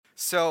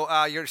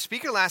So your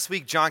speaker last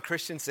week, John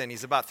Christensen,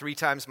 he's about 3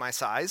 times my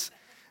size.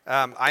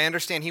 I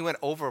understand he went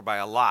over by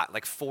a lot,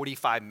 like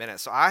 45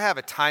 minutes. So I have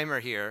a timer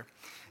here.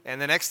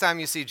 And the next time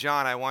you see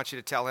John, I want you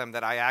to tell him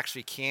that I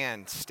actually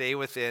can stay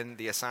within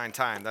the assigned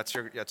time. That's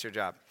your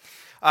job.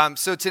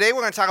 So today we're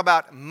going to talk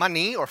about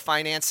money or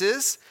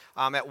finances.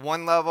 At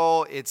one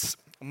level, it's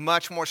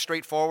much more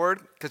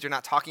straightforward because you're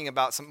not talking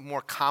about some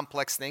more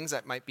complex things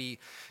that might be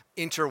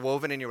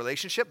interwoven in your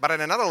relationship. But at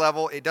another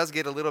level, it does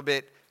get a little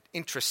bit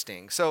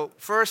interesting. So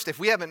first, if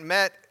we haven't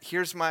met,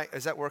 here's my,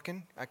 is that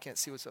working? I can't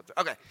see what's up there.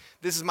 Okay,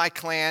 this is my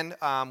clan.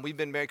 We've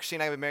been married,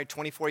 Christine and I have been married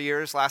 24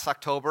 years last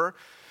October.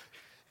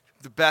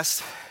 The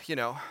best,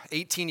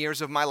 18 years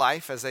of my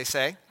life, as they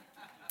say.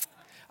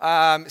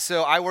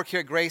 So I work here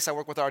at Grace. I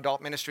work with our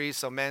adult ministries,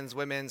 so men's,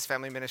 women's,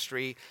 family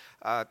ministry,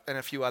 and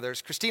a few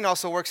others. Christine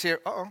also works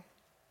here. Uh-oh.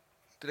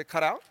 Did it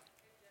cut out?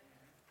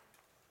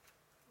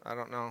 I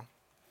don't know.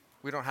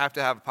 We don't have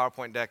to have a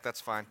PowerPoint deck.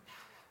 That's fine.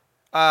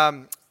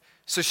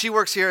 So she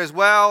works here as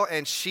well,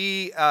 and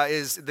she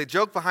is, the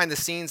joke behind the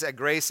scenes at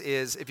Grace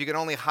is if you can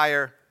only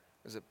hire,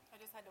 is it? I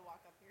just had to walk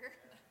up here.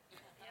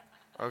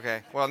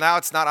 Okay, well now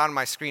it's not on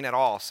my screen at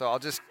all, so I'll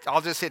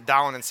just hit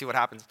down and see what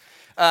happens.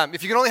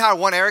 If you can only hire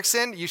one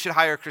Erickson, you should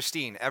hire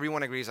Christine.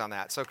 Everyone agrees on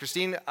that. So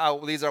Christine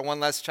leads our One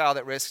Less Child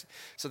at Risk.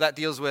 So that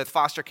deals with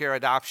foster care,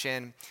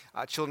 adoption,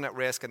 children at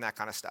risk, and that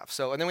kind of stuff.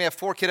 So, and then we have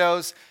 4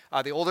 kiddos.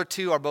 The older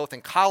 2 are both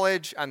in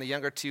college, and the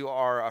younger 2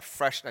 are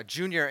a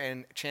junior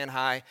in Chan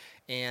High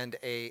and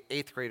a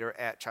 8th grader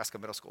at Chaska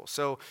Middle School.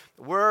 So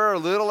we're a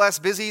little less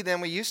busy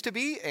than we used to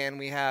be, and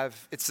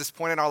it's this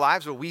point in our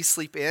lives where we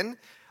sleep in.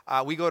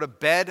 We go to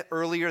bed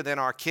earlier than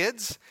our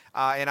kids,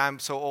 and I'm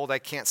so old I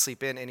can't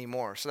sleep in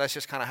anymore. So that's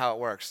just kind of how it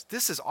works.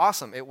 This is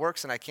awesome. It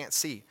works, and I can't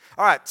see.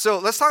 All right, so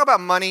let's talk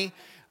about money.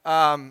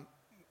 I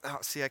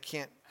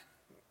can't.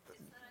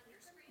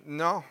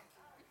 No,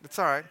 it's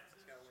all right.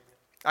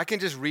 I can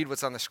just read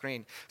what's on the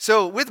screen.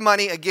 So with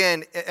money,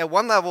 again, at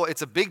one level,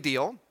 it's a big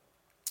deal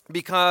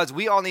because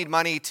we all need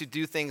money to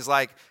do things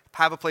like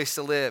have a place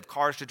to live,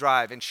 cars to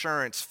drive,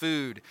 insurance,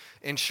 food,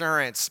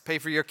 pay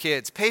for your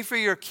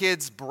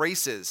kids'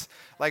 braces.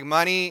 Like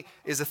money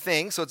is a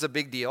thing, so it's a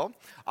big deal.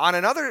 On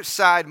another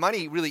side,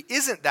 money really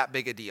isn't that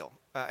big a deal.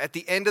 At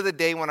the end of the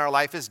day, when our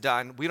life is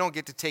done, we don't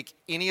get to take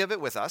any of it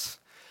with us.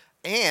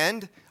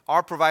 And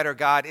our provider,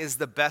 God, is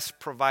the best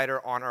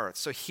provider on earth.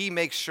 So he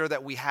makes sure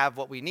that we have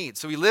what we need.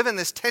 So we live in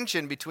this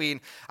tension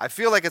between, I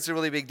feel like it's a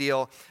really big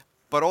deal,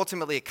 but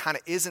ultimately, it kind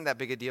of isn't that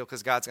big a deal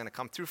because God's going to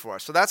come through for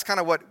us. So that's kind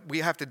of what we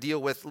have to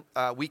deal with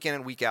week in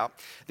and week out.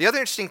 The other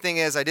interesting thing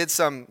is I did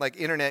some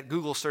internet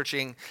Google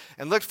searching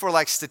and looked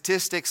for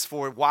statistics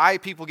for why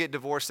people get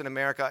divorced in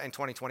America in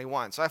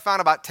 2021. So I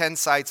found about 10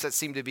 sites that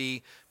seem to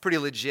be pretty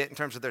legit in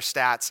terms of their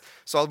stats.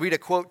 So I'll read a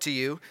quote to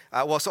you.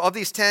 So of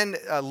these 10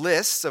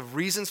 lists of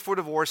reasons for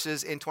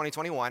divorces in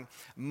 2021,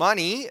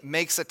 money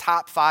makes a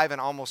top 5 in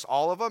almost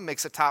all of them,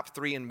 makes a top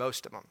 3 in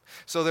most of them.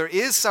 So there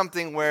is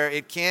something where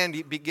it can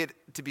get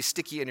to be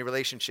sticky in your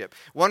relationship.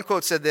 One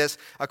quote said this: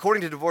 according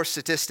to divorce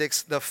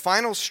statistics, the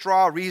final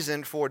straw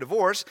reason for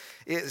divorce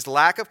is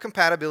lack of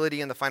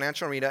compatibility in the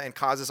financial arena and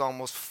causes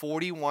almost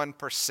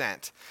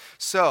 41%.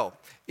 So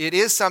it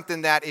is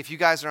something that if you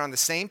guys are on the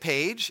same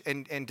page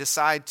and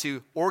decide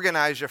to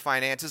organize your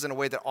finances in a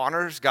way that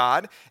honors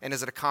God and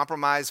is at a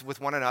compromise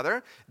with one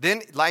another,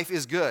 then life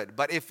is good.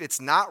 But if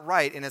it's not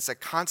right and it's a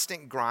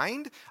constant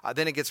grind,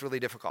 then it gets really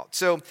difficult.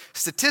 So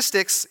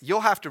statistics,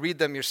 you'll have to read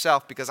them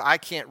yourself because I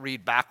can't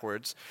read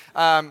backwards.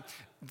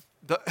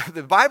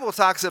 The Bible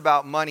talks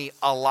about money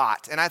a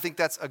lot, and I think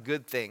that's a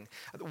good thing.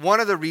 One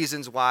of the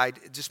reasons why,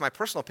 just my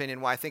personal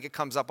opinion, why I think it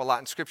comes up a lot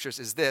in scriptures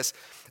is this: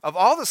 of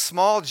all the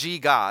small g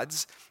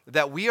gods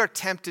that we are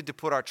tempted to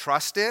put our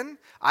trust in,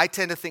 I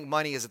tend to think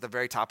money is at the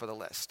very top of the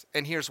list.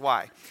 And here's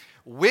why.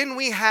 When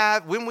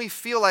we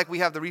feel like we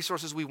have the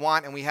resources we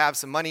want and we have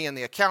some money in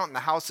the account and the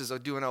house is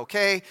doing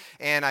okay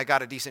and I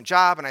got a decent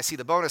job and I see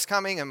the bonus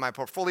coming and my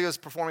portfolio is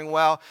performing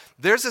well,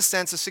 there's a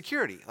sense of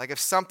security. Like if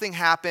something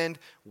happened,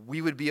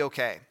 we would be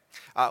okay.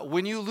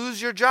 When you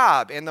lose your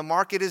job and the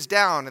market is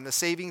down and the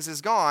savings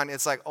is gone,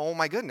 it's like, oh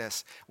my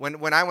goodness.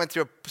 When I went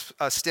through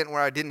a stint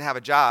where I didn't have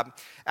a job,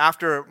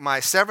 after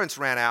my severance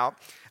ran out,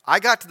 I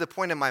got to the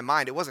point in my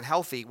mind, it wasn't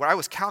healthy, where I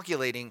was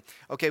calculating,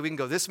 okay, we can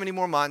go this many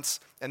more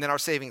months, and then our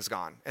savings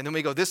gone. And then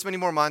we go this many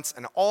more months,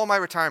 and all my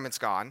retirement's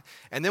gone.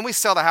 And then we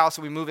sell the house,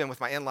 and we move in with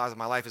my in-laws, and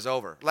my life is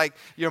over. Like,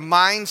 your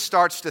mind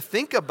starts to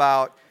think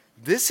about,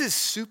 this is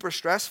super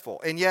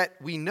stressful. And yet,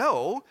 we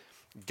know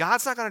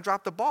God's not going to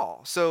drop the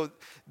ball. So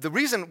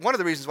one of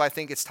the reasons why I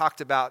think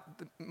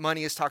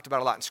money is talked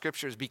about a lot in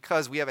Scripture is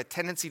because we have a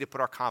tendency to put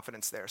our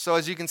confidence there. So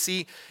as you can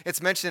see,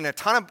 it's mentioned in a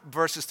ton of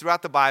verses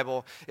throughout the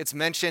Bible. It's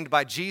mentioned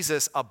by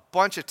Jesus a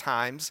bunch of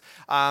times.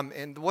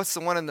 And what's the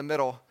one in the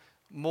middle?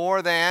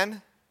 More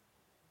than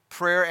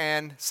prayer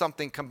and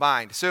something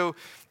combined. So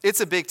it's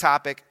a big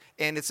topic,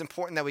 and it's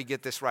important that we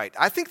get this right.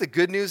 I think the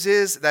good news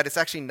is that it's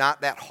actually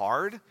not that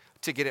hard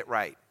to get it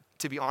right.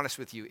 to be honest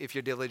with you, if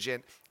you're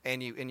diligent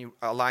and you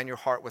align your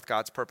heart with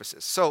God's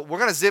purposes. So we're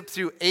going to zip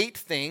through 8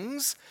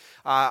 things.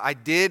 I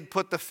did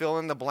put the fill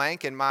in the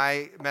blank in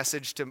my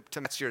message to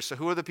next year. So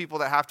who are the people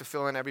that have to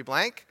fill in every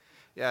blank?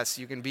 Yes,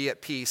 you can be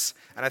at peace.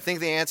 And I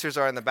think the answers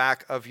are in the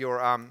back of your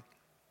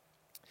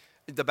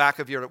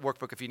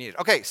workbook if you need it.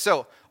 Okay,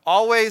 so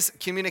always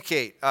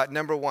communicate,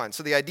 number 1.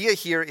 So the idea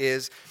here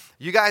is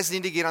you guys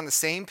need to get on the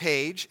same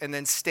page and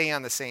then stay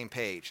on the same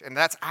page. And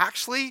that's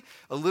actually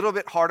a little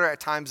bit harder at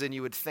times than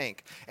you would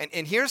think.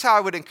 And here's how I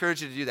would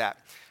encourage you to do that.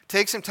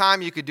 Take some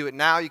time. You could do it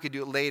now. You could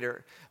do it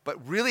later.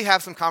 But really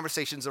have some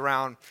conversations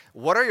around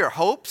what are your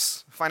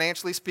hopes,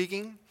 financially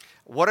speaking?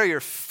 What are your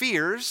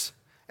fears?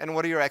 And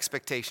what are your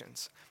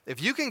expectations?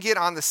 If you can get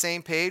on the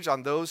same page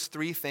on those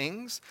 3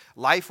 things,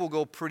 life will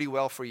go pretty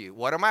well for you.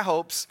 What are my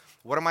hopes?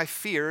 What are my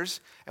fears?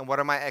 And what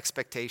are my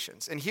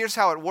expectations? And here's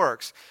how it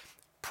works.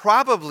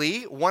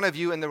 Probably one of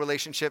you in the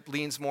relationship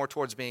leans more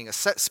towards being a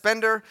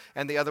spender,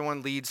 and the other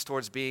one leads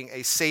towards being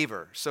a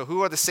saver. So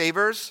who are the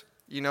savers?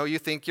 You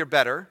think you're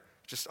better.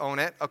 Just own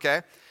it,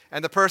 okay?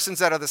 And the persons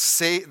that are the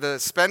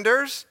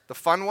spenders, the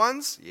fun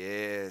ones?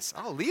 Yes.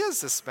 Oh,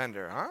 Leah's the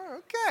spender. Huh?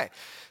 Okay.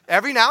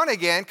 Every now and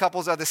again,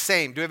 couples are the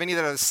same. Do we have any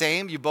that are the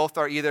same? You both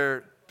are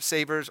either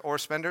savers or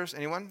spenders?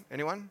 Anyone?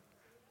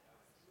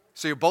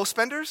 So you're both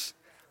spenders?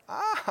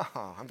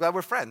 Oh, I'm glad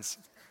we're friends.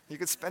 You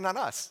could spend on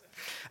us.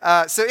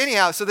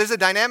 So there's a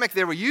dynamic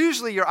there where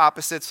usually you're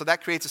opposites, so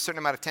that creates a certain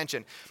amount of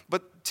tension.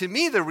 But to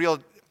me, the real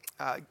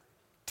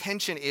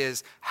tension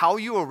is how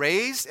you were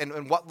raised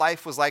and what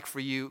life was like for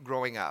you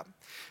growing up.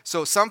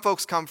 So some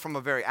folks come from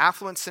a very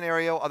affluent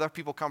scenario, other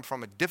people come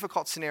from a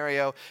difficult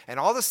scenario, and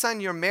all of a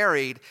sudden you're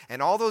married,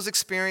 and all those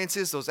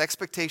experiences, those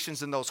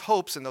expectations, and those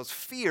hopes and those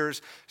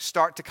fears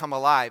start to come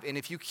alive. And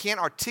if you can't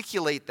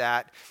articulate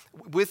that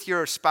with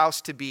your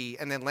spouse-to-be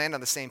and then land on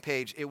the same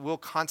page, it will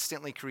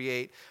constantly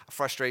create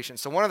frustration.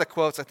 So one of the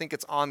quotes, I think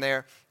it's on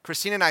there,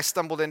 Christina and I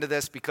stumbled into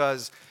this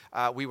because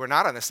we were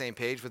not on the same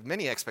page with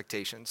many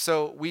expectations.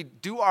 So we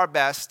do our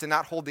best to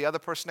not hold the other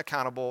person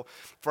accountable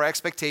for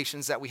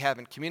expectations that we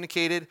haven't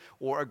communicated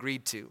or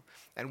agreed to.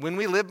 And when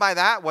we live by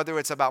that, whether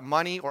it's about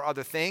money or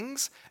other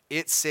things,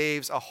 it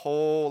saves a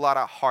whole lot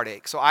of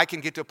heartache. So I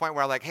can get to a point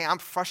where I'm like, hey, I'm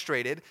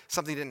frustrated,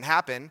 something didn't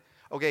happen.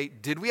 Okay,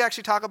 did we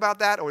actually talk about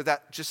that, or is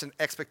that just an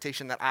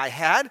expectation that I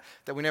had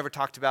that we never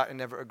talked about and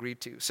never agreed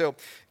to? So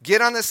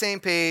get on the same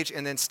page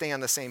and then stay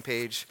on the same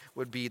page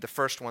would be the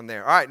first one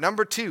there. All right,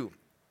 number 2,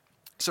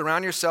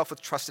 surround yourself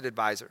with trusted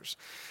advisors.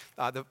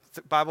 The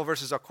Bible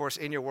verses, of course,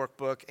 in your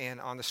workbook and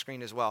on the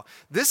screen as well.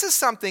 This is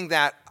something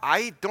that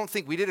I don't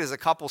think we did as a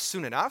couple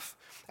soon enough,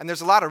 and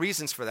there's a lot of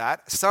reasons for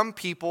that. Some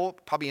people,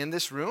 probably in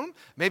this room,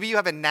 maybe you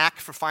have a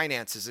knack for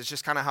finances. It's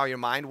just kind of how your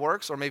mind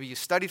works, or maybe you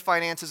studied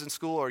finances in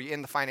school or you're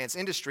in the finance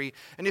industry,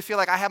 and you feel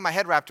like, I have my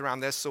head wrapped around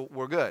this, so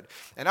we're good.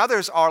 And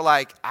others are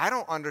like, I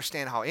don't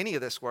understand how any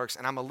of this works,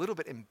 and I'm a little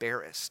bit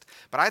embarrassed.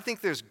 But I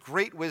think there's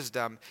great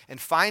wisdom in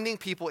finding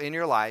people in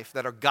your life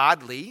that are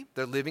godly,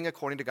 they're living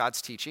according to God's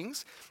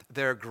teachings,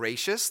 they're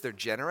gracious, they're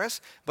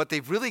generous, but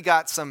they've really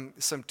got some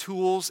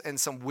tools and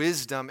some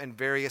wisdom in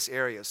various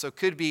areas. So it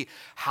could be,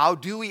 how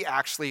do we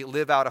actually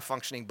live out a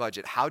functioning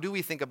budget? How do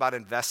we think about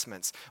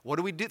investments? What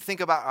do we think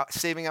about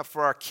saving up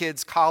for our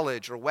kids'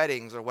 college or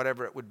weddings or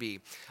whatever it would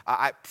be?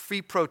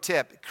 Free pro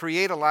tip,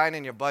 create a line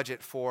in your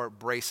budget for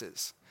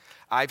braces.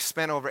 I've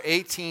spent over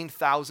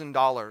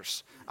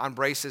 $18,000 on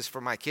braces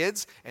for my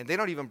kids, and they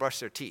don't even brush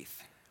their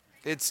teeth.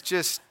 It's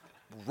just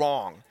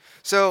wrong.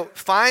 So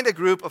find a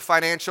group of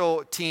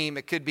financial team.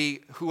 It could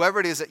be whoever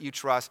it is that you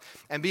trust,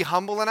 and be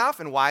humble enough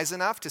and wise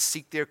enough to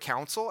seek their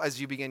counsel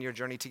as you begin your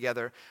journey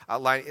together,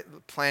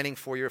 planning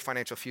for your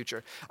financial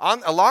future.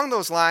 Along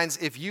those lines,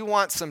 if you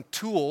want some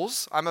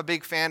tools, I'm a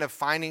big fan of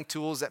finding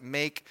tools that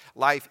make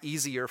life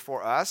easier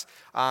for us.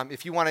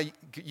 If you want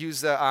to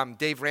use the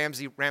Dave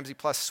Ramsey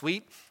Plus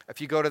Suite, if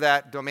you go to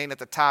that domain at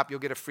the top, you'll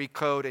get a free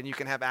code, and you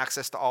can have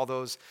access to all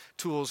those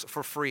tools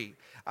for free.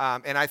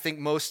 And I think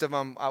most of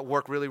them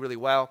work really, really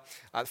well.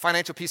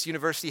 Financial Peace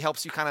University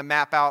helps you kind of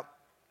map out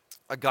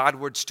a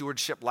Godward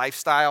stewardship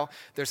lifestyle.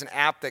 There's an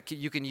app that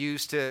you can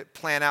use to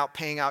plan out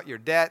paying out your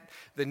debt.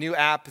 The new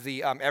app,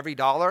 the Every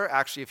Dollar,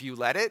 actually, if you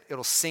let it,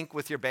 it'll sync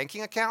with your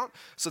banking account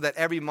so that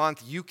every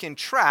month you can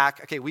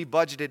track, okay, we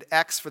budgeted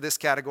X for this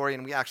category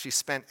and we actually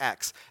spent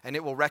X, and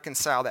it will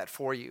reconcile that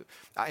for you.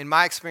 In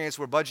my experience,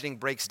 where budgeting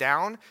breaks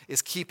down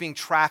is keeping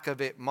track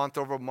of it month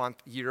over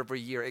month, year over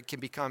year. It can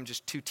become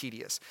just too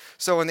tedious.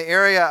 So in the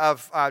area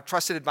of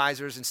trusted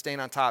advisors and staying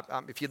on top,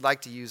 if you'd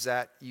like to use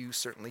that, you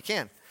certainly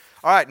can.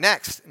 All right,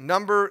 next,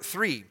 number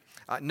 3,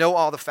 know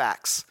all the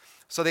facts.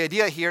 So the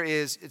idea here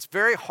is it's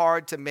very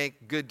hard to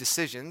make good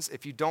decisions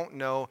if you don't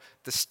know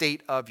the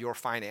state of your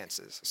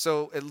finances.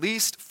 So at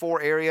least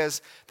 4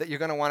 areas that you're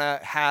going to want to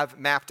have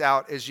mapped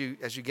out as you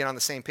get on the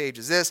same page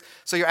as this.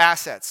 So your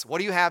assets. What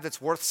do you have that's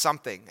worth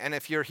something? And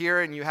if you're here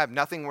and you have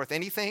nothing worth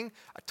anything,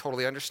 I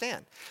totally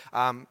understand.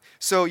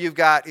 So you've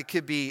got, it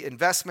could be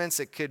investments,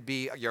 it could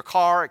be your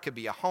car, it could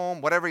be a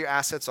home, whatever your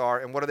assets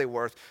are, and what are they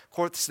worth. Of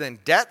course, then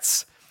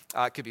debts.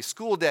 It could be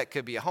school debt,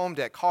 could be a home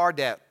debt, car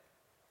debt.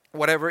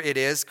 whatever it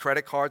is,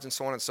 credit cards and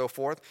so on and so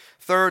forth.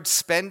 Third,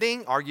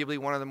 spending, arguably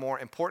one of the more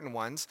important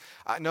ones.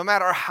 No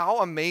matter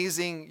how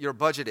amazing your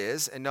budget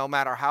is and no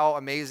matter how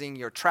amazing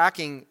your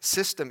tracking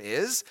system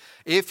is,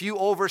 if you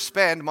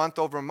overspend month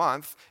over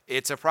month,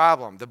 it's a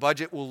problem. The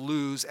budget will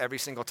lose every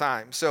single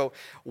time. So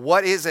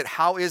what is it?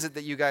 How is it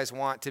that you guys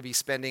want to be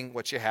spending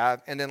what you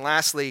have? And then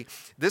lastly,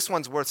 this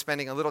one's worth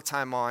spending a little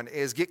time on,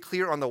 is get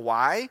clear on the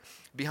why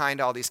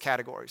behind all these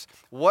categories.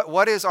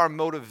 What is our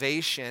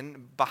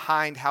motivation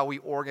behind how we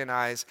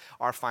organize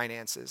our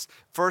finances?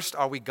 First,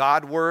 are we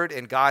Godward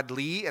and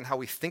godly and how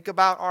we think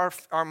about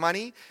our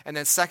money? And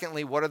then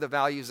secondly, what are the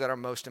values that are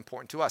most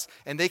important to us?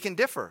 And they can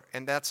differ,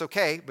 and that's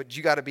okay, but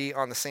you got to be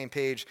on the same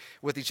page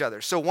with each other.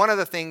 So one of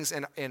the things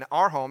in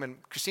our home, in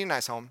Christine and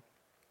I's home,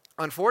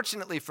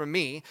 unfortunately for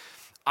me,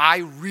 I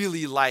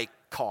really like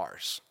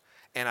cars,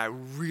 and I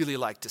really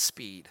like to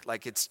speed.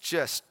 Like, it's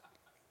just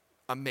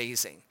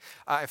amazing.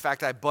 In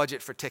fact, I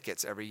budget for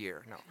tickets every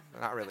year. No,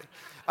 not really.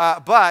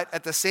 But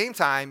at the same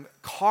time,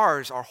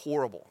 cars are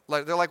horrible.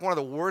 They're like one of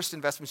the worst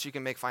investments you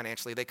can make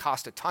financially. They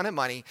cost a ton of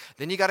money.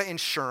 Then you got to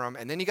insure them,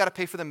 and then you got to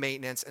pay for the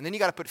maintenance, and then you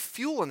got to put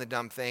fuel in the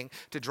dumb thing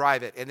to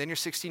drive it. And then your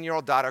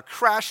 16-year-old daughter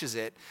crashes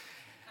it,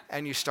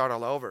 and you start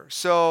all over.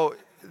 So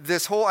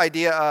this whole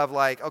idea of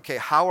like, okay,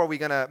 how are we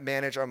going to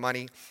manage our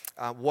money?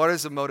 What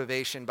is the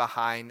motivation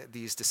behind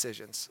these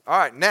decisions? All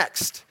right,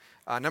 next.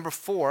 Number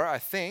 4, I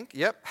think,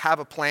 have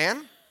a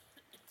plan.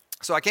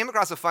 So I came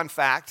across a fun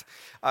fact,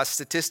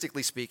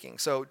 statistically speaking.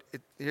 So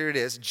here it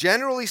is.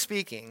 Generally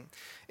speaking,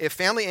 if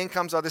family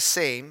incomes are the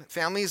same,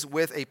 families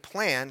with a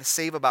plan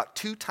save about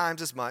 2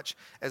 times as much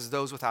as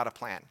those without a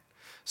plan.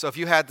 So if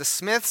you had the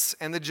Smiths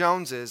and the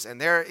Joneses and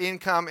their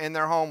income in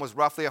their home was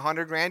roughly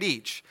 $100,000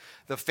 each,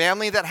 the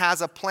family that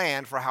has a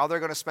plan for how they're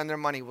going to spend their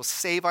money will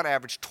save on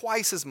average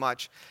twice as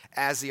much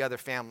as the other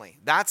family.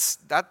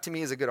 That to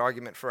me is a good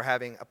argument for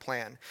having a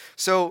plan.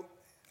 So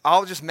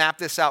I'll just map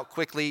this out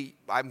quickly.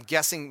 I'm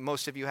guessing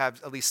most of you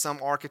have at least some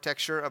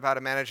architecture of how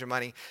to manage your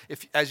money.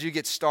 As you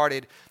get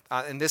started,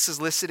 and this is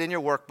listed in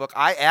your workbook,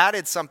 I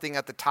added something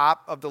at the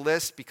top of the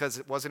list because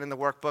it wasn't in the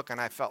workbook, and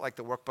I felt like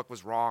the workbook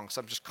was wrong, so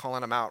I'm just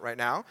calling them out right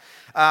now.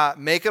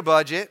 Make a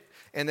budget,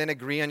 and then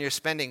agree on your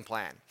spending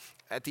plan.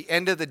 At the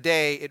end of the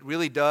day, it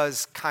really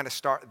does kind of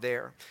start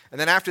there. And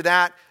then after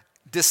that,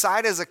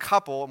 decide as a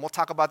couple, and we'll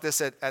talk about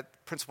this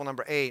at principle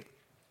number 8,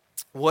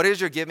 what is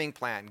your giving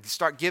plan?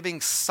 Start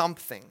giving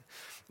something.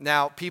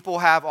 Now, people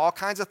have all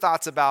kinds of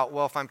thoughts about,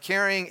 well, if I'm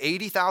carrying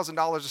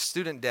 $80,000 of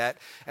student debt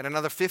and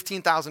another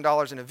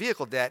 $15,000 in a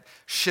vehicle debt,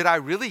 should I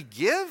really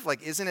give?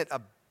 Like, isn't it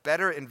a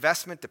better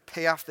investment to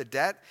pay off the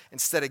debt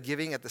instead of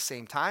giving at the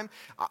same time?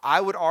 I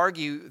would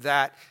argue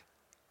that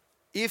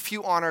if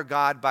you honor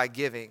God by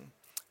giving,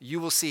 you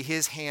will see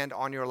his hand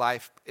on your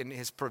life in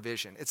his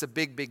provision. It's a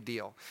big, big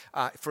deal.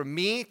 For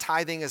me,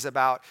 tithing is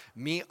about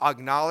me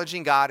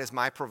acknowledging God as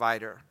my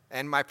provider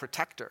and my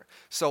protector.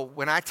 So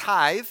when I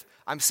tithe,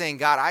 I'm saying,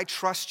 God, I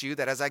trust you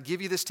that as I give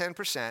you this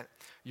 10%,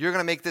 you're going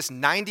to make this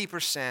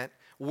 90%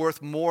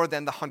 worth more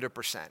than the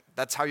 100%.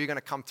 That's how you're going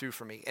to come through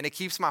for me. And it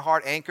keeps my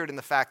heart anchored in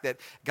the fact that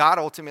God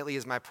ultimately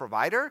is my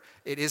provider.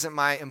 It isn't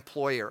my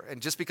employer.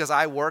 And just because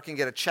I work and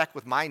get a check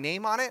with my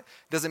name on it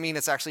doesn't mean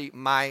it's actually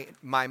my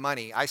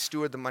money. I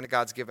steward the money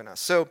God's given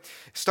us. So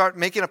start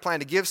making a plan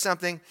to give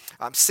something.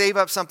 Save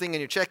up something in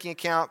your checking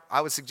account.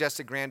 I would suggest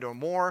 $1,000 or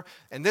more.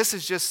 And this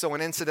is just so when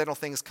incidental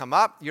things come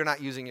up, you're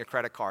not using your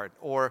credit card.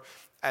 Or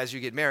as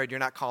you get married, you're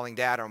not calling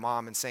dad or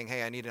mom and saying,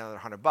 hey, I need another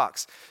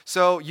 $100.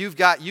 So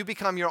you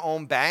become your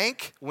own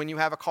bank when you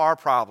have a car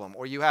problem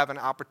or you have an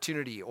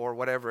opportunity or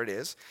whatever it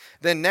is.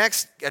 Then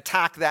next,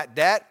 attack that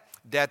debt.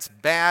 Debt's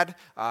bad.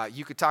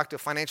 You could talk to a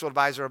financial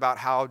advisor about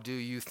how do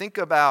you think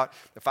about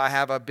if I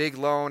have a big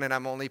loan and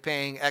I'm only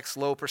paying X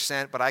low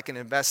percent, but I can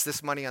invest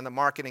this money on the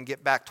market and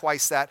get back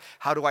twice that.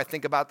 How do I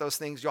think about those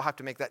things? You'll have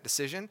to make that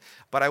decision.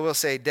 But I will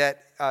say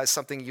debt is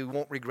something you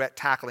won't regret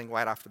tackling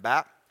right off the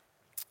bat.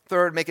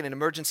 Third, making an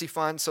emergency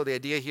fund. So the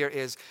idea here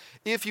is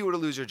if you were to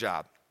lose your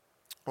job,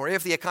 or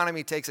if the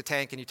economy takes a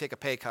tank and you take a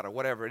pay cut or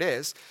whatever it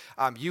is,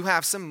 you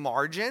have some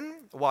margin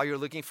while you're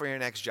looking for your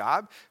next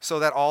job so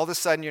that all of a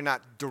sudden you're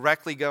not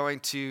directly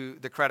going to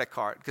the credit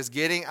card. Because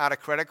getting out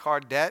of credit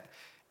card debt,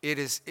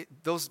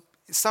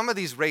 some of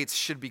these rates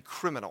should be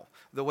criminal,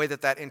 the way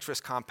that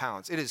interest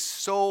compounds. It is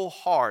so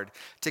hard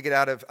to get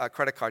out of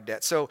credit card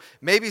debt. So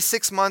maybe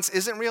 6 months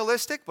isn't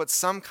realistic, but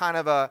some kind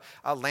of a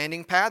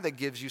landing pad that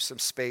gives you some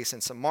space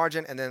and some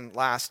margin. And then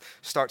last,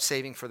 start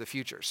saving for the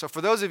future. So for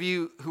those of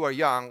you who are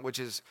young, which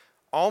is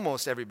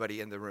almost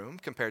everybody in the room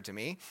compared to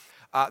me,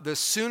 the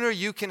sooner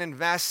you can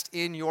invest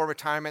in your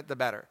retirement, the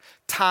better.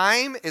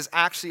 Time is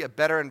actually a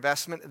better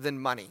investment than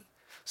money.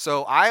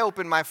 So I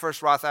opened my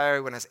first Roth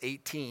IRA when I was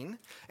 18,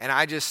 and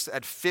I just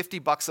at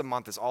 $50 a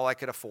month is all I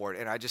could afford,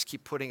 and I just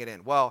keep putting it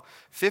in. Well,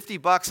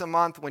 $50 a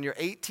month when you're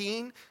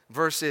 18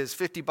 versus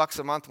 $50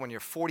 a month when you're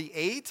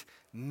 48,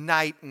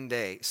 night and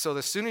day. So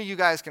the sooner you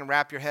guys can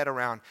wrap your head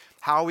around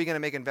how are we going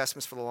to make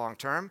investments for the long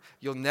term,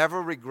 you'll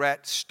never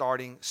regret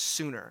starting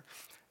sooner.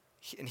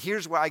 And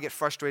here's where I get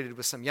frustrated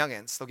with some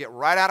youngins. They'll get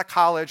right out of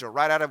college or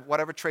right out of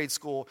whatever trade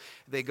school.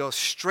 They go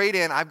straight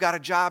in. I've got a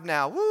job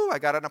now. Woo, I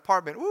got an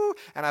apartment. Woo,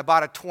 and I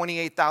bought a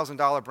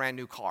 $28,000 brand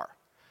new car.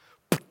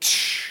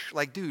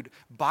 Like, dude,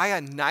 buy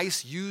a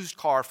nice used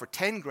car for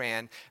 10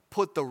 grand,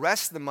 put the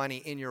rest of the money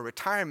in your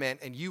retirement,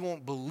 and you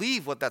won't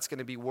believe what that's going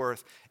to be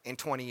worth in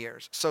 20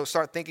 years. So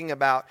start thinking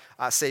about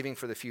saving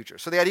for the future.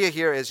 So the idea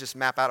here is just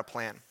map out a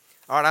plan.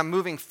 All right, I'm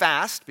moving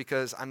fast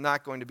because I'm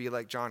not going to be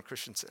like John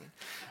Christensen.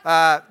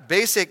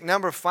 Basic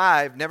number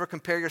 5, never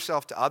compare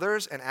yourself to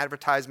others and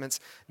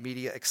advertisements,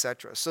 media,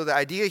 etc. So the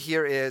idea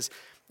here is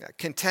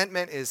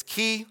contentment is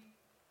key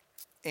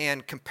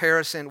and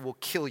comparison will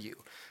kill you.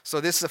 So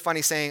this is a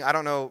funny saying. I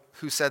don't know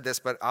who said this,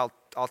 but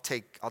I'll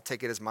take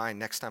it as mine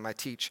next time I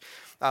teach.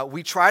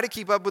 We try to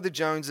keep up with the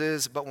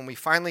Joneses, but when we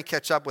finally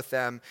catch up with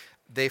them,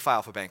 they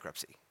file for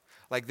bankruptcy.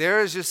 Like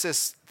there is just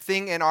this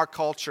thing in our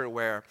culture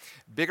where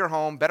bigger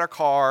home, better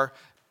car,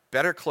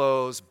 better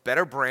clothes,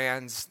 better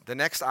brands, the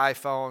next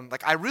iPhone.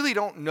 Like I really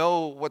don't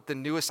know what the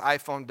newest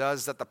iPhone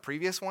does that the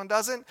previous one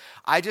doesn't.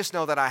 I just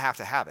know that I have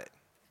to have it.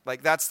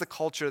 Like that's the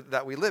culture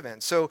that we live in.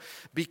 So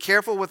be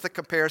careful with the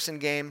comparison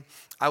game.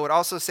 I would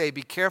also say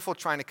be careful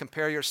trying to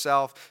compare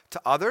yourself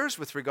to others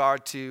with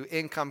regard to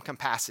income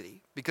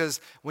capacity.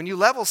 Because when you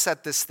level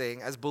set this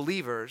thing as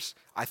believers,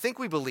 I think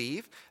we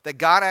believe that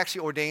God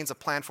actually ordains a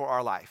plan for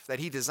our life, that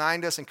he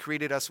designed us and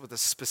created us with a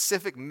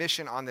specific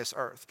mission on this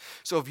earth.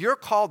 So if you're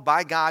called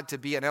by God to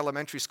be an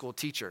elementary school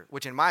teacher,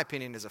 which in my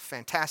opinion is a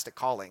fantastic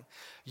calling,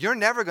 you're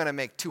never going to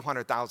make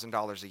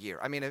 $200,000 a year.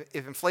 I mean,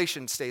 if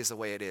inflation stays the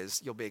way it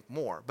is, you'll make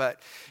more. But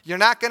you're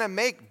not going to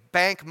make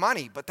bank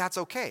money, but that's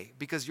okay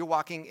because you're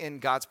walking in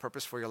God's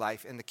purpose for your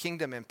life, and the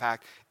kingdom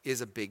impact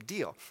is a big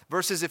deal.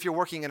 Versus if you're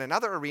working in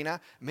another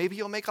arena, maybe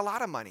you'll make a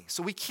lot of money.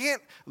 So we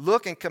can't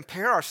look and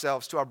compare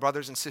ourselves to our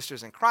brothers and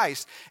sisters in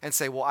Christ and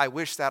say, well, I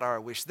wish that or I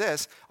wish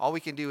this. All we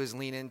can do is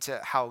lean into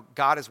how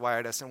God has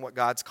wired us and what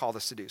God's called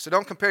us to do. So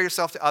don't compare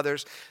yourself to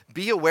others.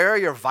 Be aware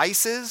of your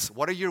vices.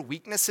 What are your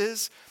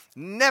weaknesses?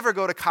 Never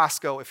go to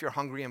Costco if you're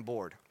hungry and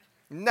bored.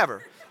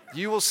 Never.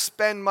 You will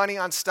spend money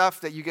on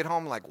stuff that you get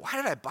home like, why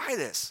did I buy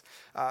this?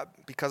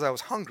 Because I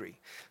was hungry.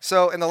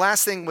 So, and the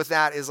last thing with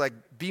that is like,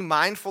 be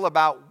mindful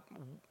about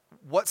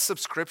what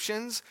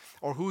subscriptions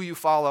or who you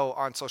follow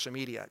on social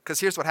media. Because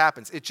here's what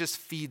happens. It just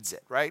feeds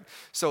it, right?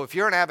 So if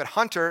you're an avid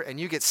hunter and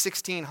you get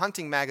 16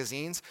 hunting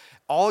magazines,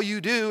 all you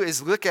do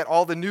is look at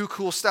all the new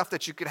cool stuff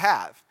that you could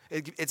have.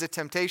 It's a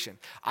temptation.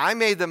 I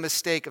made the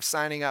mistake of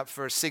signing up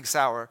for Sig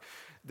Sauer,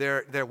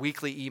 their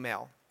weekly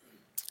email.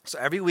 So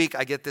every week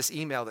I get this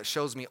email that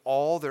shows me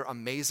all their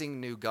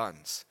amazing new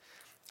guns,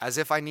 as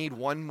if I need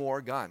one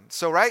more gun.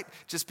 So, right,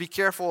 just be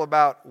careful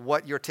about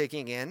what you're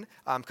taking in,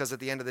 because at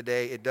the end of the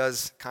day, it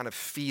does kind of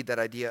feed that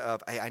idea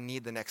of, hey, I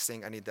need the next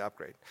thing, I need to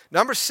upgrade.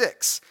 Number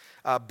 6,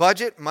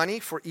 budget money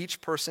for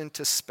each person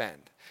to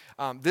spend.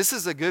 This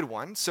is a good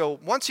one. So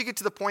once you get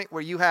to the point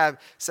where you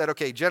have said,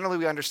 okay, generally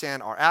we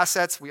understand our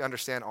assets, we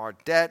understand our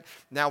debt,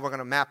 now we're going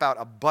to map out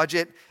a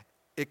budget.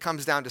 It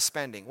comes down to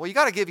spending. Well, you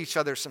got to give each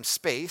other some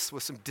space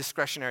with some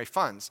discretionary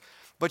funds,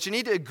 but you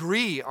need to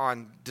agree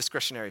on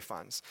discretionary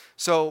funds.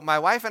 So my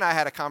wife and I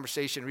had a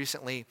conversation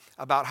recently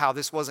about how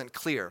this wasn't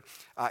clear.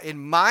 In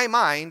my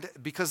mind,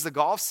 because the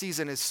golf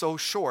season is so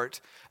short,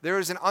 there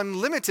is an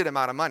unlimited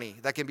amount of money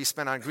that can be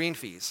spent on green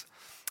fees.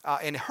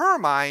 In her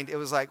mind, it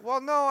was like,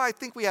 well, no, I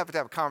think we have to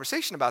have a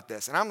conversation about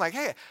this. And I'm like,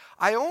 hey,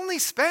 I only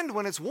spend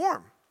when it's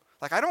warm.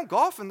 Like, I don't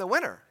golf in the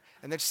winter.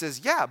 And then she says,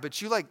 yeah, but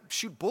you like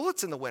shoot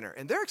bullets in the winter,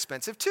 and they're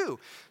expensive too.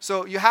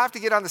 So you have to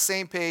get on the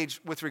same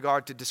page with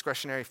regard to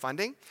discretionary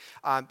funding.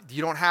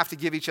 You don't have to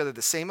give each other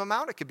the same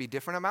amount. It could be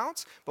different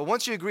amounts. But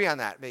once you agree on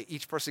that,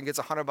 each person gets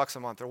 $100 a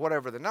month or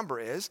whatever the number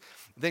is,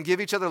 then give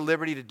each other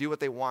liberty to do what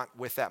they want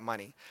with that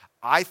money.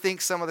 I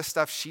think some of the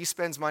stuff she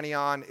spends money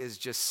on is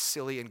just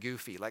silly and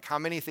goofy. Like, how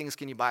many things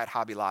can you buy at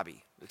Hobby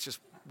Lobby? It's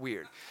just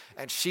weird.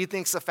 And she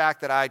thinks the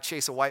fact that I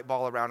chase a white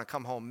ball around and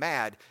come home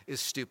mad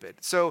is stupid.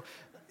 So,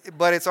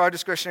 but it's our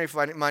discretionary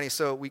money,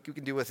 so we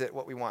can do with it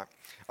what we want.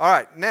 All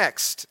right,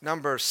 next,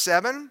 number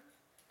 7,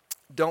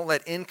 don't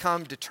let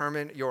income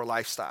determine your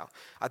lifestyle.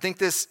 I think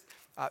this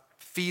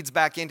feeds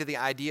back into the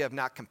idea of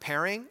not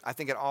comparing. I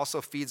think it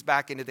also feeds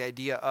back into the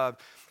idea of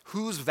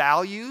whose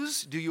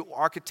values do you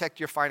architect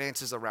your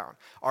finances around?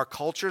 Our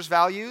culture's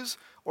values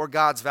or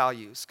God's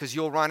values? Because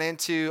you'll run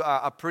into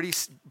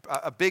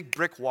a big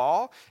brick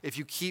wall if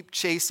you keep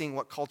chasing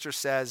what culture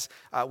says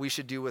we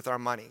should do with our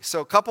money.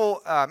 So a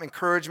couple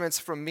encouragements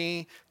from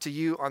me to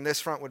you on this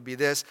front would be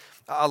this.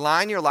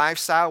 Align your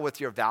lifestyle with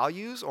your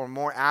values, or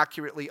more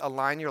accurately,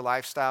 align your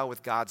lifestyle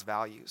with God's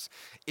values.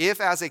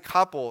 If as a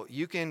couple,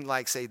 you can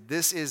like say,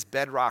 this is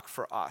bedrock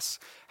for us.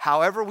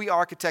 However we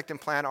architect and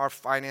plan our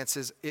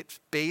finances, it's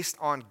based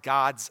on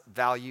God's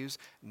values,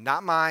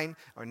 not mine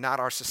or not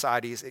our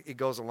society's. It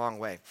goes a long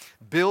way.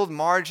 Build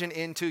margin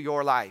into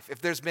your life.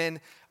 If there's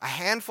been a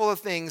handful of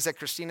things that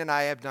Christine and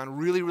I have done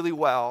really, really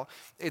well,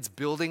 it's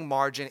building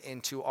margin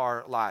into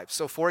our lives.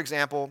 So for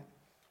example,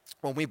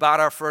 when we bought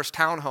our first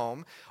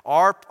townhome,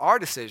 our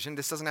decision,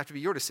 this doesn't have to be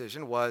your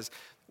decision, was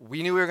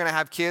we knew we were going to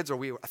have kids, or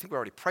I think we were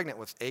already pregnant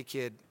with a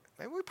kid.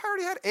 Maybe we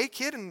probably already had a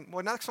kid, and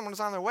next someone was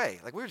on their way.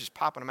 Like, we were just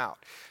popping them out.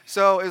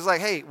 So it was like,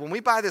 hey, when we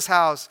buy this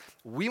house,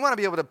 we want to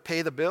be able to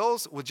pay the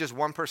bills with just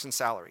one person's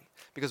salary,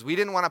 because we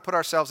didn't want to put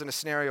ourselves in a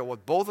scenario where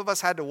both of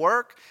us had to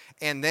work,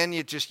 and then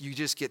you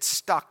just get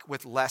stuck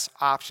with less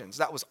options.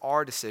 That was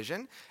our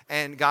decision,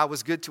 and God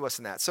was good to us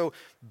in that. So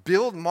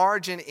build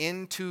margin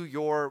into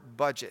your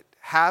budget.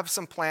 Have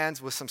some plans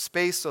with some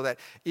space so that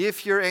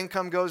if your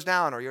income goes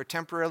down or you're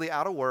temporarily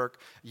out of work,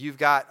 you've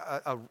got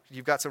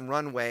some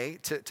runway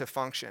to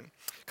function.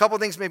 A couple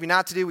of things maybe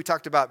not to do. We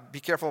talked about be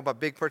careful about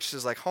big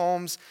purchases like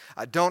homes.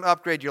 Don't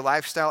upgrade your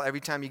lifestyle every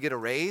time you get a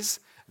raise.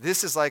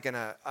 This is like an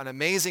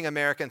amazing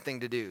American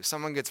thing to do.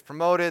 Someone gets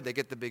promoted, they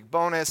get the big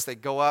bonus, they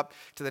go up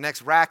to the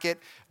next racket,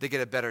 they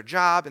get a better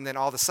job, and then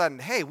all of a sudden,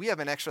 hey, we have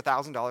an extra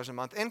 $1,000 a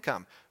month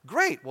income.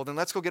 Great, well then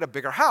let's go get a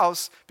bigger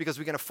house because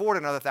we can afford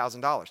another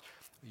 $1,000.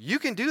 You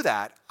can do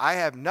that. I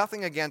have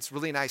nothing against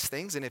really nice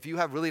things, and if you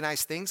have really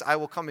nice things, I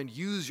will come and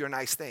use your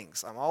nice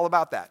things. I'm all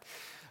about that.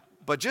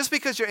 But just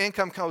because your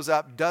income goes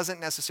up doesn't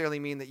necessarily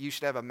mean that you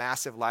should have a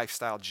massive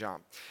lifestyle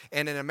jump.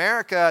 And in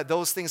America,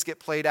 those things get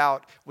played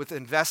out with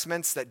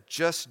investments that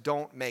just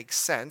don't make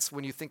sense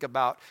when you think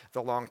about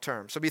the long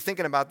term. So be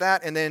thinking about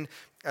that. And then,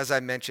 as I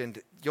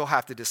mentioned, you'll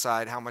have to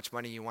decide how much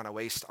money you want to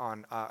waste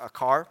on a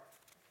car.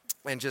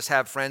 And just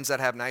have friends that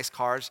have nice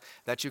cars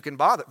that you can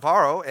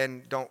borrow,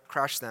 and don't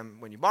crush them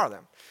when you borrow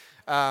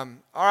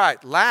them. All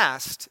right,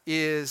 last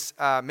is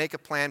make a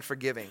plan for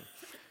giving.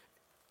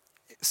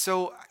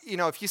 So,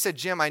 if you said,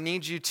 Jim, I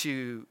need you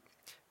to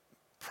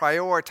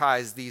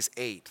prioritize these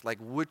 8, like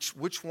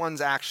which ones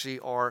actually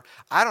are,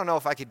 I don't know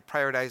if I could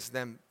prioritize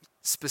them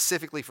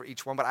specifically for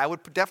each one, but I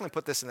would definitely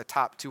put this in the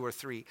top 2 or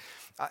 3.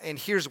 And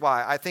here's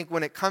why. I think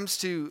when it comes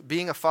to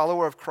being a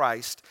follower of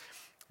Christ,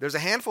 there's a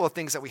handful of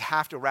things that we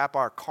have to wrap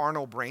our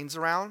carnal brains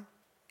around,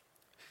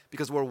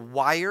 because we're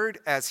wired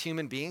as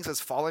human beings, as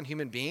fallen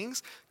human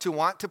beings, to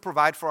want to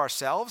provide for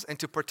ourselves and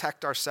to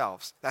protect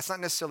ourselves. That's not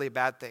necessarily a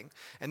bad thing.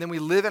 And then we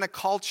live in a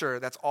culture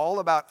that's all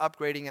about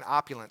upgrading and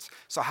opulence.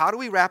 So how do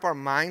we wrap our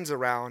minds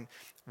around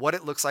what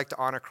it looks like to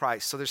honor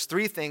Christ? So there's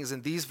 3 things,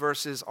 and these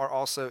verses are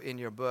also in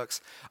your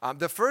books.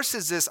 The first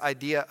is this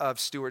idea of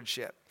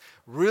stewardship,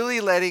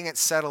 really letting it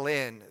settle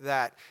in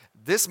that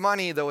this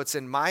money, though it's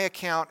in my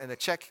account and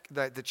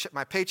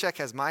my paycheck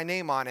has my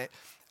name on it,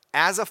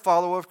 as a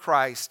follower of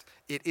Christ,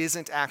 it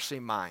isn't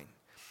actually mine.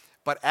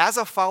 But as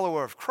a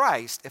follower of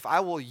Christ, if I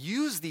will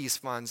use these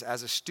funds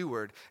as a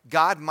steward,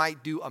 God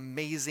might do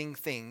amazing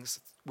things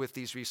with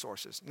these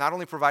resources, not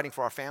only providing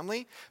for our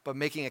family, but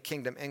making a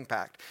kingdom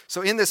impact.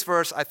 So in this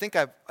verse, I think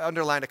I've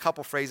underlined a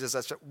couple phrases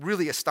that's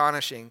really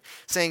astonishing,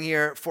 saying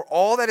here, for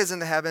all that is in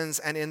the heavens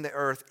and in the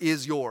earth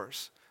is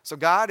yours. So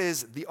God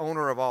is the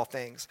owner of all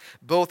things.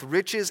 Both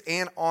riches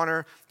and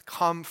honor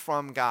come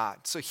from God.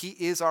 So he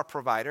is our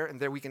provider,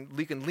 and there we can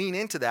lean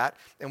into that,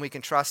 and we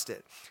can trust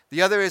it.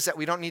 The other is that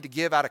we don't need to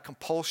give out of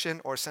compulsion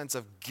or a sense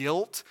of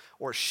guilt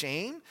or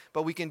shame,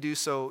 but we can do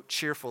so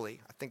cheerfully.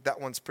 I think that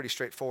one's pretty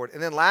straightforward.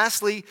 And then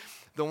lastly,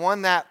 the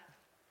one that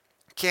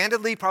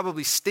candidly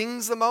probably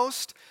stings the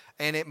most,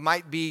 and it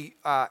might be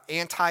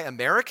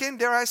anti-American,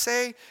 dare I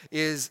say,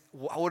 is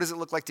what does it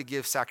look like to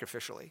give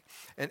sacrificially?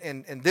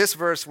 And this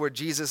verse where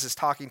Jesus is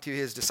talking to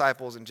his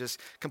disciples and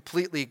just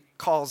completely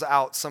calls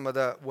out some of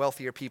the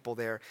wealthier people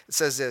there. It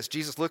says this,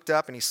 Jesus looked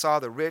up and he saw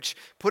the rich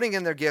putting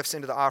in their gifts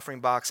into the offering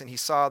box, and he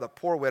saw the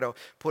poor widow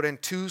put in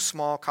 2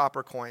 small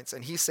copper coins.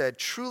 And he said,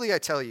 truly I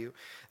tell you,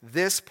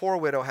 this poor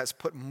widow has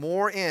put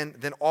more in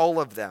than all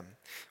of them.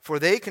 For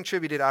they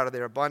contributed out of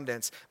their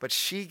abundance, but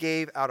she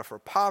gave out of her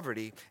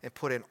poverty and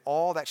put in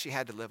all that she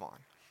had to live on.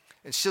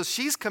 And so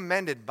she's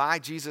commended by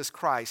Jesus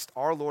Christ,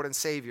 our Lord and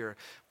Savior,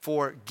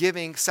 for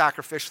giving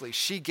sacrificially.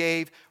 She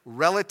gave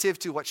relative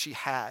to what she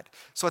had.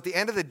 So at the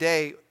end of the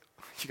day,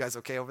 you guys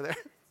okay over there?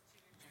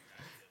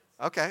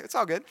 Okay, it's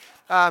all good.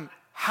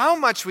 How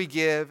much we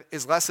give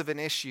is less of an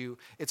issue.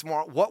 It's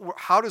more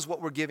how does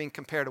what we're giving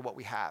compare to what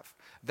we have?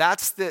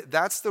 That's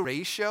the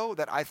ratio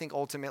that I think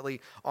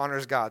ultimately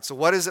honors God. So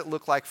what does it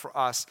look like for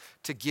us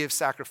to give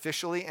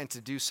sacrificially and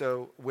to do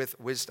so with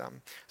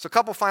wisdom? So a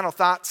couple final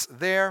thoughts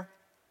there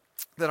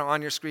that are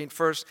on your screen.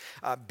 First,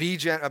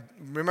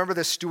 remember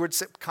the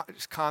stewardship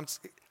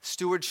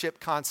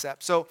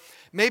concept. So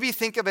maybe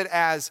think of it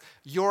as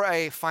you're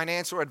a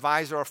financial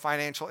advisor or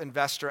financial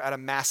investor at a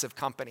massive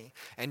company,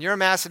 and you're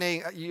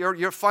amassing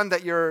your fund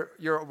that you're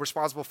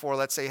responsible for,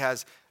 let's say,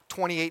 has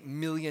 $28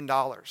 million.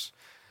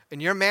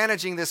 And you're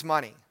managing this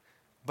money,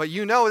 but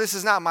you know this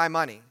is not my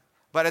money.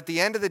 But at the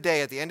end of the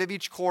day, at the end of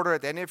each quarter,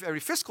 at the end of every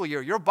fiscal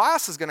year, your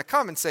boss is going to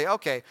come and say,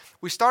 okay,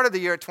 we started the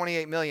year at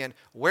 28 million.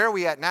 Where are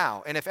we at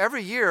now? And if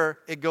every year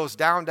it goes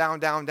down,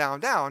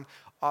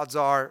 odds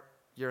are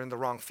you're in the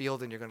wrong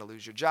field and you're going to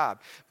lose your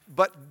job.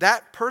 But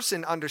that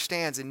person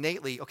understands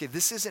innately, okay,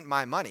 this isn't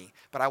my money,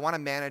 but I want to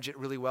manage it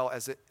really well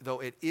though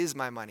it is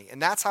my money.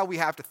 And that's how we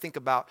have to think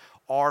about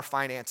our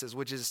finances,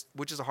 which is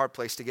a hard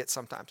place to get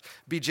sometimes.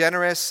 Be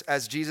generous,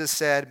 as Jesus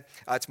said,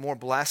 it's more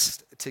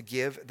blessed to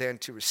give than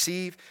to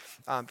receive.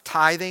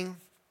 Tithing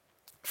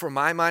for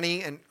my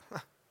money, and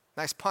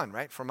nice pun,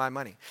 right? For my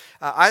money.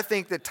 I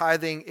think that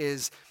tithing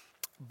is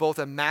both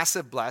a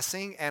massive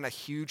blessing and a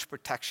huge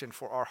protection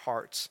for our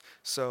hearts.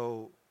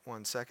 So,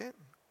 1 second.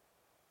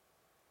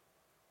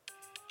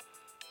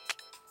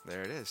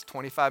 There it is,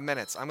 25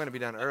 minutes. I'm going to be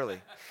done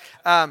early.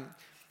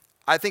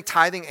 I think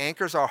tithing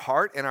anchors our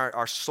heart and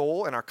our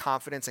soul and our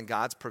confidence in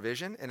God's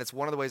provision, and it's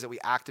one of the ways that we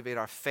activate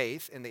our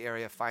faith in the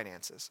area of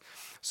finances.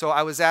 So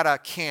I was at a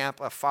camp,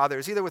 it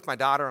was either with my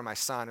daughter or my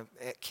son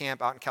at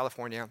camp out in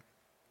California,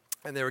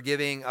 and they were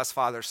giving us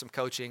fathers some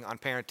coaching on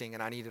parenting,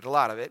 and I needed a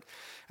lot of it.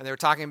 And they were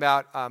talking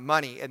about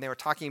money, and they were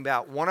talking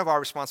about one of our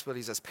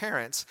responsibilities as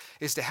parents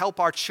is to help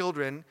our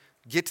children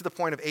get to the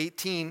point of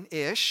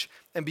 18-ish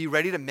and be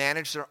ready to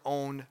manage their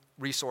own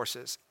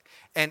resources.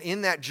 And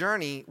in that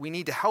journey, we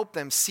need to help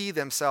them see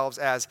themselves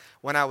as,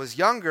 when I was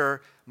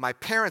younger, my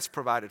parents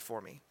provided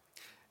for me.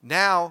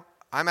 Now,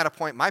 I'm at a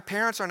point, my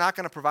parents are not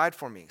going to provide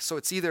for me. So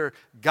it's either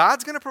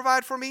God's going to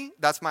provide for me,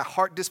 that's my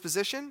heart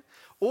disposition,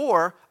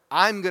 or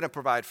I'm going to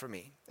provide for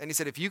me. And he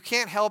said, if you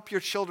can't help your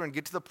children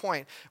get to the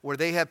point where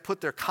they have put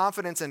their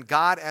confidence in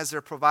God as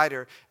their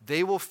provider,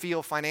 they will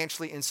feel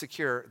financially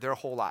insecure their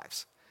whole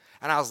lives.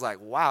 And I was like,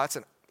 wow,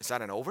 is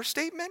that an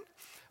overstatement?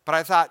 But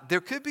I thought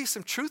there could be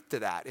some truth to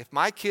that. If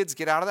my kids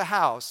get out of the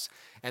house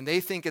and they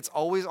think it's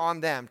always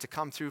on them to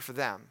come through for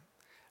them,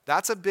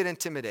 that's a bit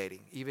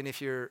intimidating, even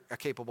if you're a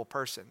capable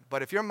person.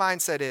 But if your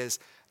mindset is,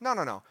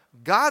 no,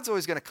 God's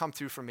always going to come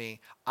through for me,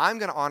 I'm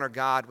going to honor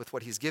God with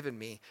what he's given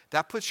me,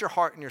 that puts your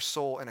heart and your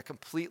soul in a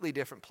completely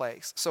different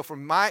place. So for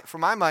my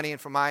money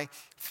and for my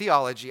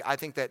theology, I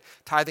think that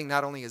tithing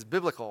not only is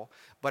biblical,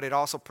 but it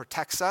also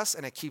protects us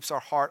and it keeps our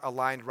heart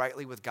aligned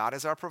rightly with God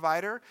as our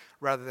provider,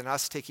 rather than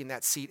us taking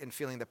that seat and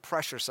feeling the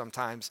pressure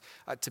sometimes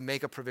to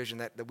make a provision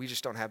that we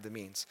just don't have the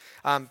means.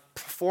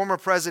 Former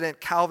President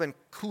Calvin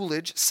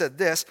Coolidge said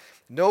this: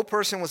 no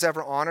person was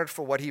ever honored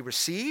for what he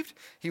received,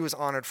 he was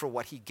honored for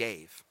what he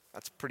gave.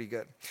 That's pretty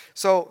good.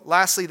 So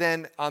lastly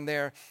then on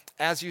there,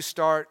 as you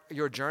start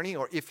your journey,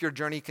 or if your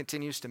journey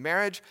continues to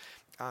marriage,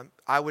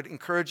 I would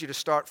encourage you to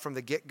start from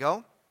the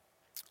get-go.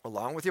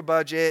 Along with your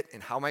budget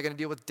and how am I going to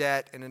deal with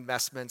debt and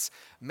investments,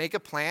 make a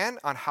plan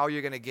on how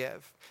you're going to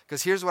give.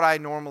 Because here's what I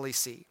normally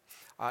see.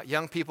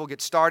 Young people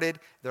get started.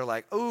 They're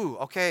like, ooh,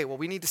 okay, well,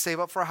 we need to save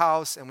up for a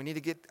house and we need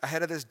to get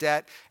ahead of this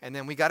debt. And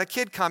then we got a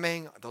kid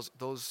coming.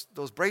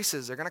 Those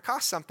braces are going to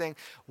cost something.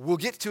 We'll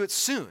get to it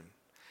soon.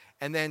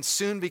 And then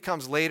soon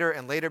becomes later,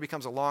 and later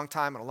becomes a long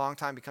time, and a long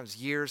time becomes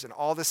years. And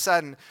all of a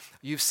sudden,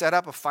 you've set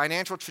up a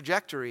financial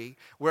trajectory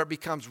where it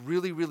becomes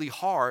really, really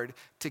hard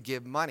to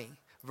give money.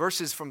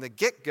 Versus from the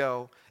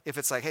get-go, if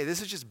it's like, hey,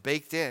 this is just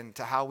baked in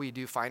to how we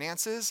do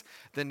finances,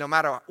 then no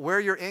matter where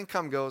your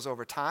income goes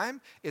over time,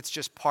 it's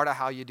just part of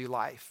how you do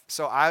life.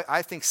 So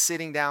I think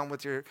sitting down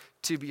with your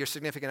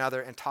significant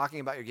other and talking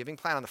about your giving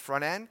plan on the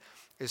front end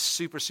is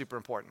super, super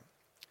important.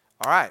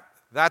 All right,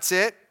 that's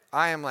it.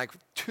 I am like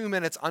 2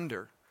 minutes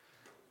under.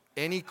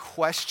 Any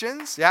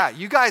questions? Yeah,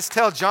 you guys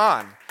tell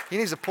John. He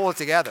needs to pull it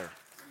together.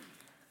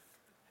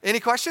 Any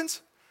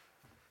questions?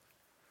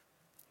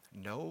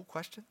 No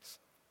questions?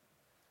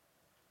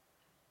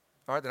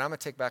 All right, then I'm going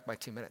to take back my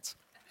 2 minutes.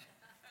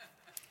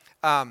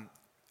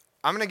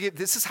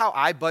 This is how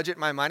I budget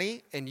my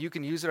money, and you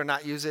can use it or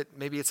not use it.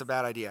 Maybe it's a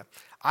bad idea.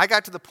 I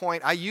got to the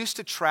point, I used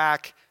to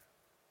track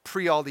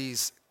all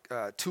these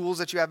tools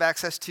that you have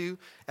access to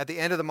at the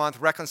end of the month,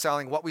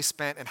 reconciling what we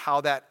spent and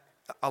how that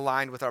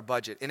aligned with our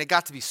budget. And it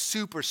got to be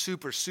super,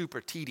 super,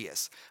 super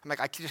tedious. I'm like,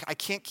 I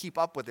can't keep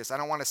up with this. I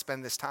don't want to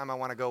spend this time. I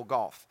want to go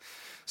golf.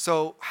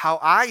 So how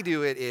I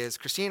do it is,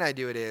 Christine and I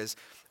do it is,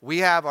 we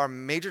have our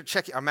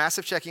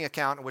massive checking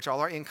account in which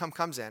all our income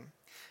comes in.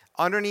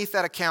 Underneath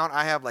that account,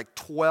 I have like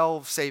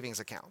 12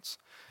 savings accounts.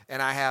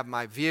 And I have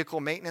my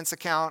vehicle maintenance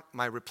account,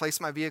 my replace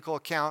my vehicle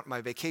account,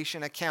 my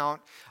vacation account,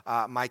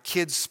 my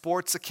kids'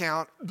 sports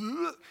account.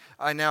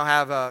 I now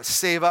have a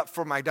save up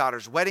for my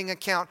daughter's wedding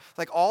account.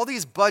 Like all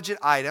these budget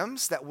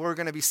items that we're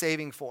going to be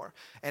saving for.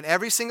 And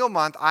every single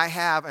month, I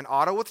have an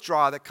auto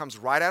withdrawal that comes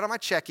right out of my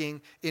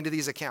checking into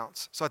these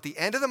accounts. So at the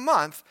end of the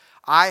month,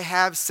 I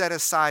have set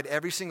aside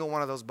every single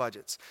one of those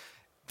budgets.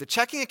 The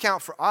checking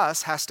account for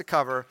us has to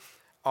cover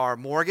our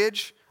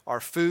mortgage, our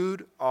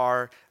food,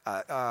 our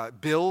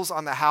bills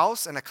on the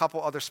house, and a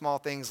couple other small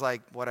things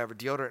like whatever,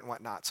 deodorant and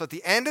whatnot. So at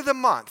the end of the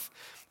month,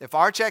 if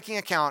our checking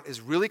account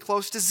is really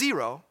close to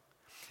zero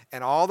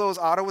and all those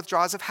auto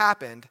withdrawals have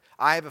happened,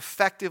 I have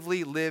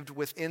effectively lived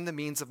within the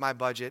means of my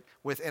budget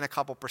within a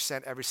couple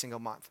percent every single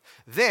month.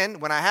 Then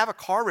when I have a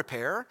car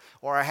repair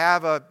or I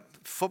have a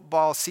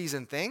football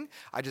season thing,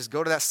 I just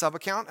go to that sub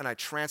account and I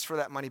transfer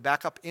that money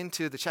back up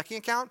into the checking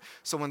account.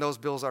 So when those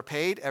bills are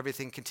paid,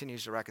 everything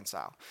continues to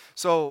reconcile.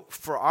 So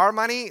for our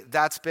money,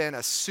 that's been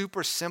a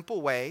super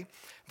simple way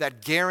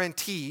that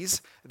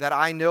guarantees that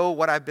I know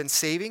what I've been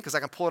saving, because I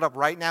can pull it up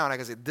right now and I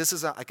can say,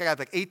 I got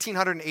like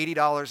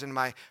 $1,880 in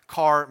my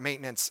car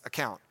maintenance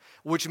account,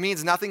 which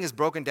means nothing is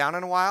broken down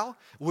in a while,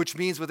 which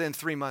means within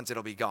 3 months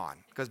it'll be gone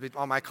because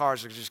all my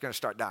cars are just going to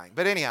start dying.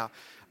 But anyhow,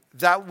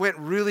 that went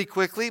really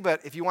quickly,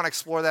 but if you want to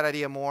explore that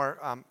idea more,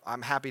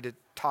 I'm happy to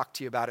talk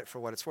to you about it for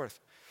what it's worth.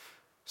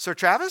 Sir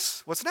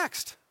Travis, what's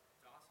next?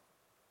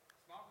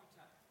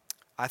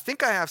 I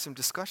think I have some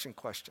discussion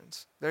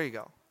questions. There you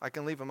go. I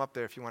can leave them up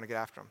there if you want to get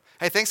after them.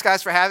 Hey, thanks,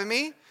 guys, for having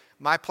me.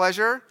 My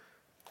pleasure.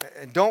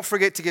 And don't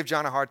forget to give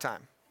John a hard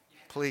time,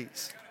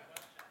 please.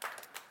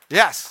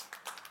 Yes.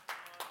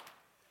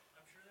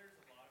 I'm sure there's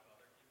a lot of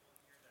other people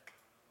in here that don't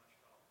know much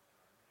about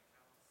retirement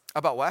accounts.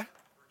 About what?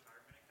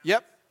 Retirement accounts.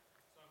 Yep.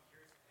 So I'm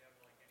curious if you have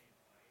like any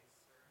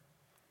advice or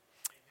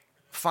anything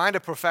for them. Find a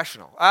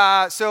professional.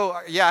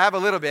 Yeah, I have a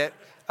little bit.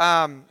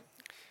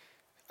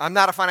 I'm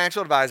not a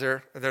financial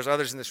advisor. There's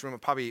others in this room who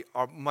probably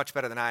are much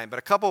better than I am. But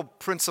a couple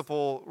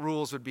principal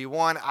rules would be,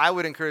 one, I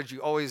would encourage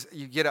you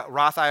you get a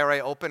Roth IRA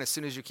open as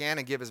soon as you can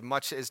and give as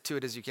much to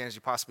it as you can as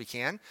you possibly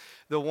can.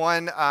 The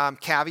one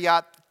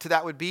caveat to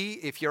that would be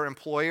if your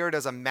employer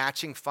does a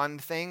matching fund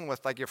thing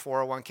with like your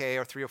 401k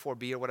or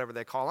 304B or whatever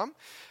they call them,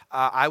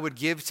 I would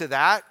give to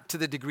that to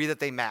the degree that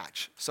they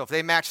match. So if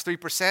they match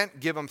 3%,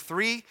 give them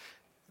 3%.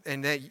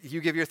 And then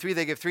you give your 3,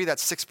 they give 3,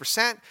 that's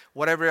 6%.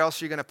 Whatever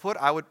else you're going to put,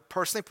 I would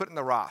personally put in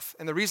the Roth.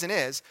 And the reason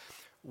is,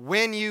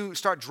 when you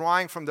start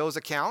drawing from those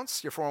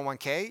accounts, your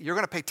 401k, you're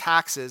going to pay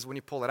taxes when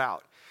you pull it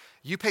out.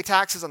 You pay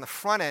taxes on the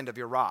front end of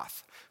your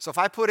Roth. So if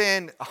I put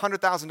in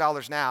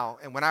 $100,000 now,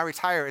 and when I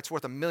retire, it's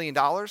worth $1 million,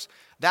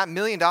 that $1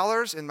 million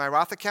in my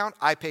Roth account,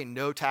 I pay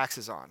no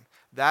taxes on.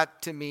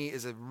 That, to me,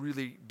 is a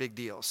really big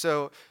deal.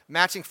 So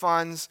matching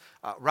funds,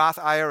 Roth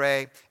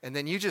IRA, and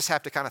then you just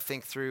have to kind of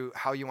think through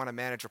how you want to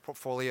manage your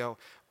portfolio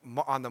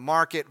on the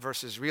market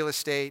versus real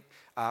estate.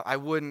 I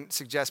wouldn't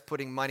suggest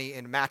putting money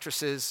in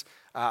mattresses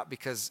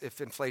because if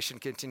inflation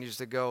continues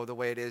to go the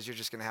way it is, you're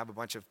just going to have a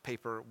bunch of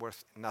paper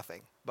worth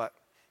nothing. But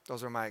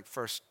those are my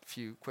first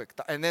few quick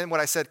thoughts. And then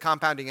what I said,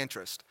 compounding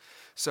interest.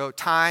 So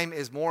time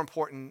is more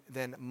important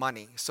than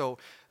money. So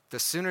the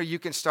sooner you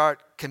can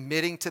start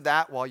committing to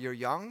that while you're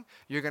young,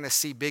 you're going to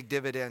see big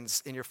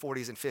dividends in your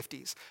 40s and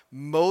 50s.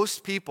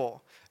 Most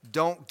people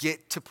don't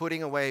get to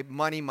putting away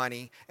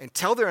money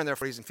until they're in their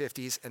 40s and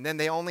 50s, and then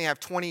they only have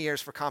 20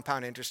 years for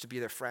compound interest to be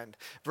their friend,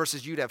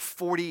 versus you'd have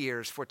 40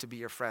 years for it to be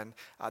your friend.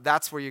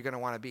 That's where you're going to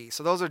want to be.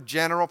 So those are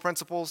general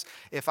principles.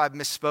 If I've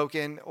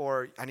misspoken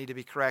or I need to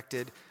be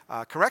corrected,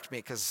 correct me,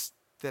 because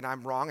then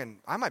I'm wrong, and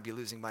I might be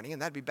losing money,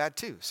 and that'd be bad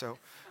too. So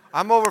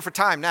I'm over for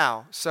time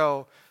now.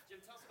 So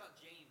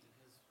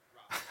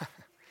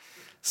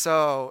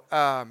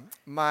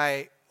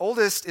my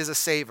oldest is a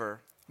saver.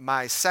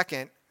 My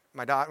second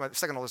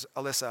oldest,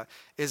 Alyssa,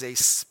 is a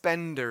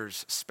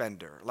spender's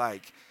spender.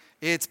 Like,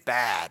 it's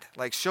bad.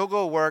 Like, she'll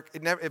go work.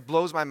 It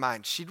blows my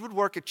mind. She would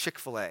work at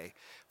Chick-fil-A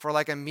for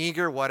like a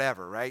meager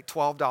whatever, right?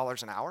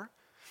 $12 an hour.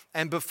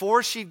 And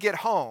before she'd get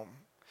home,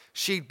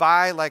 she'd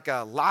buy like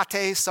a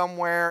latte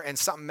somewhere and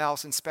something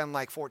else and spend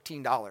like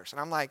 $14. And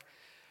I'm like,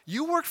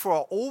 you worked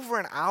for over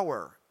an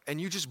hour and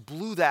you just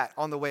blew that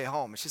on the way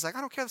home. And she's like,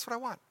 I don't care, that's what I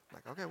want. I'm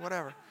like, okay,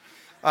 whatever.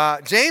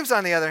 James,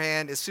 on the other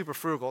hand, is super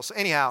frugal. So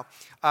anyhow,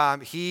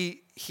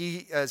 he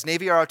is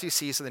Navy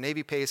ROTC, so the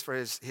Navy pays for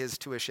his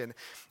tuition.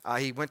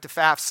 He went to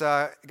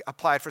FAFSA,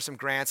 applied for some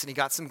grants, and he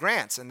got some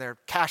grants, and they're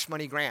cash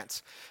money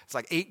grants. It's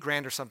like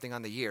 $8,000 or something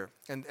on the year.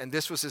 And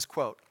this was his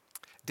quote: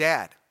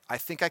 "Dad, I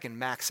think I can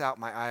max out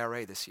my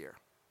IRA this year."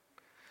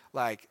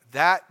 Like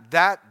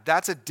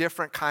that's a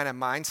different kind of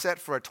mindset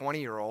for a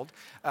 20-year-old.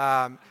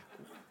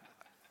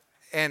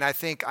 And I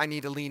think I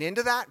need to lean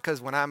into that,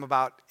 because when I'm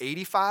about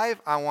 85,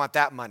 I want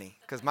that money,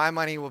 because my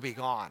money will be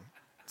gone.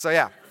 So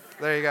yeah,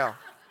 there you go.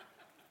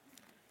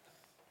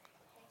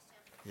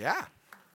 Yeah.